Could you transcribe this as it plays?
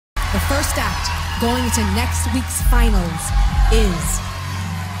The first act going to next week's finals is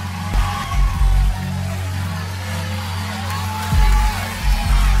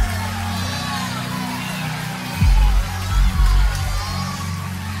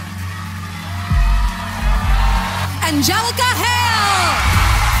Angelica Hale!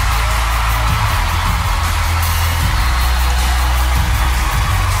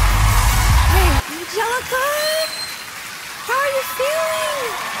 Hey, Angelica! How are you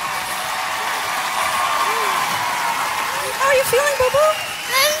feeling? How are you feeling, Boo-Boo?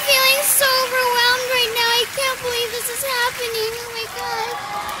 I'm feeling so overwhelmed right now. I can't believe this is happening. Oh my God.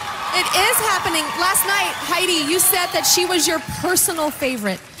 It is happening. Last night, Heidi, you said that she was your personal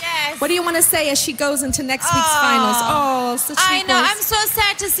favorite. Yes. What do you want to say as she goes into next week's finals? Oh, such I sweet know. voice. I'm so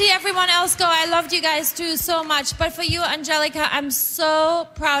sad to see everyone else go. I loved you guys too so much. But for you, Angelica, I'm so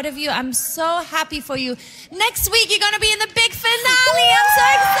proud of you. I'm so happy for you. Next week, you're going to be in the big finale. I'm so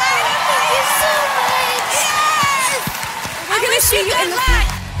excited for you so much. Yes! We're going to see you in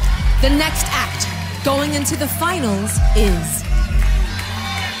the next act going into the finals is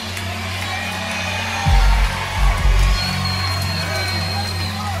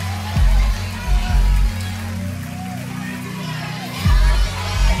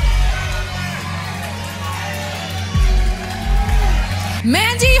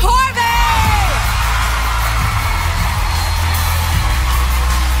Mandy Harvey!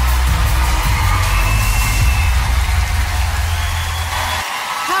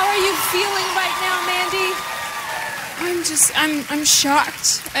 How are you feeling right now, Mandy? I'm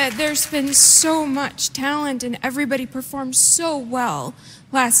shocked. There's been so much talent and everybody performed so well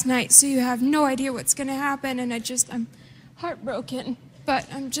last night, so you have no idea what's gonna happen, and I'm heartbroken, but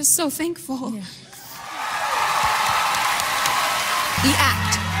I'm just so thankful. Yeah. The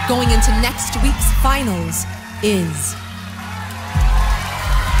act going into next week's finals is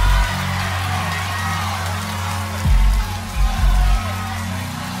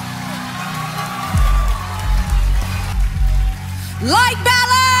Light Balance!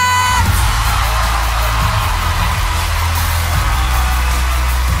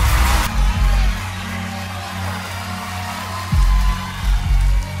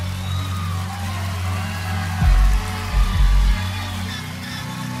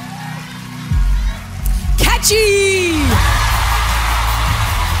 Catchy!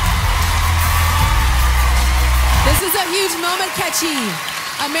 This is a huge moment, Catchy.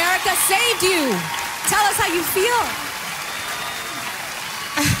 America saved you. Tell us how you feel.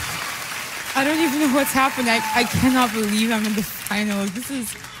 I don't even know what's happened. I cannot believe I'm in the finals. This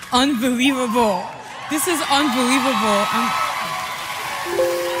is unbelievable. This is unbelievable.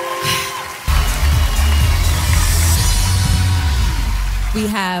 We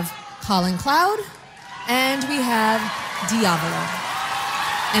have Colin Cloud and we have Diavolo.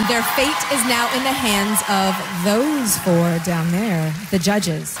 And their fate is now in the hands of those four down there, the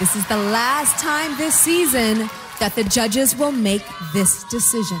judges. This is the last time this season that the judges will make this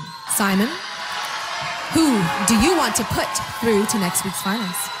decision. Simon, who do you want to put through to next week's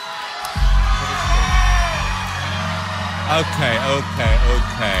finals? Okay.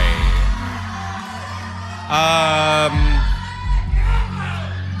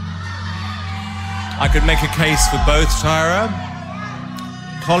 I could make a case for both, Tyra.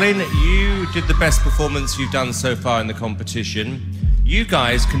 Colin, you did the best performance you've done so far in the competition. You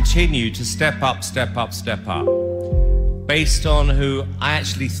guys continue to step up. Based on who I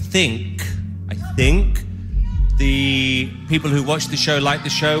actually think the people who watch the show, like the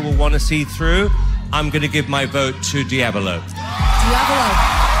show, will want to see through, I'm going to give my vote to Diavolo. Diavolo.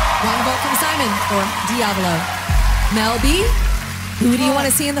 One vote from Simon for Diavolo. Mel B, who do you want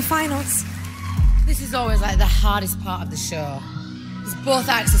to see in the finals? This is always like the hardest part of the show. Because both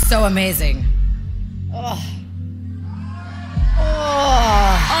acts are so amazing.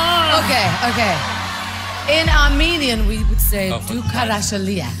 Okay. In Armenian, we would say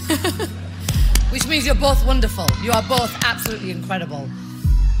Dukarashalia, which means you're both wonderful. You are both absolutely incredible.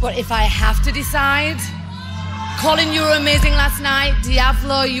 But if I have to decide, Colin, you were amazing last night.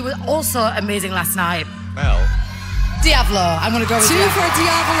 Diavolo, you were also amazing last night. Well, Diavolo, I'm going to go with Two for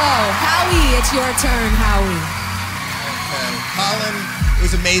Diavolo. Howie, it's your turn, Howie. Okay. Colin, it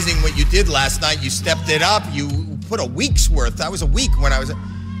was amazing what you did last night. You stepped it up. You put a week's worth. That was a week when I was...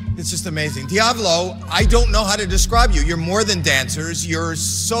 It's just amazing. Diavolo, I don't know how to describe you. You're more than dancers. You're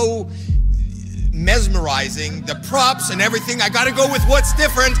so mesmerizing. The props and everything. I got to go with what's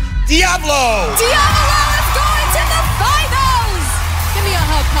different. Diavolo! Diavolo is going to the finals! Give me a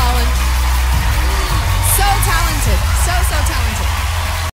hug, Colin.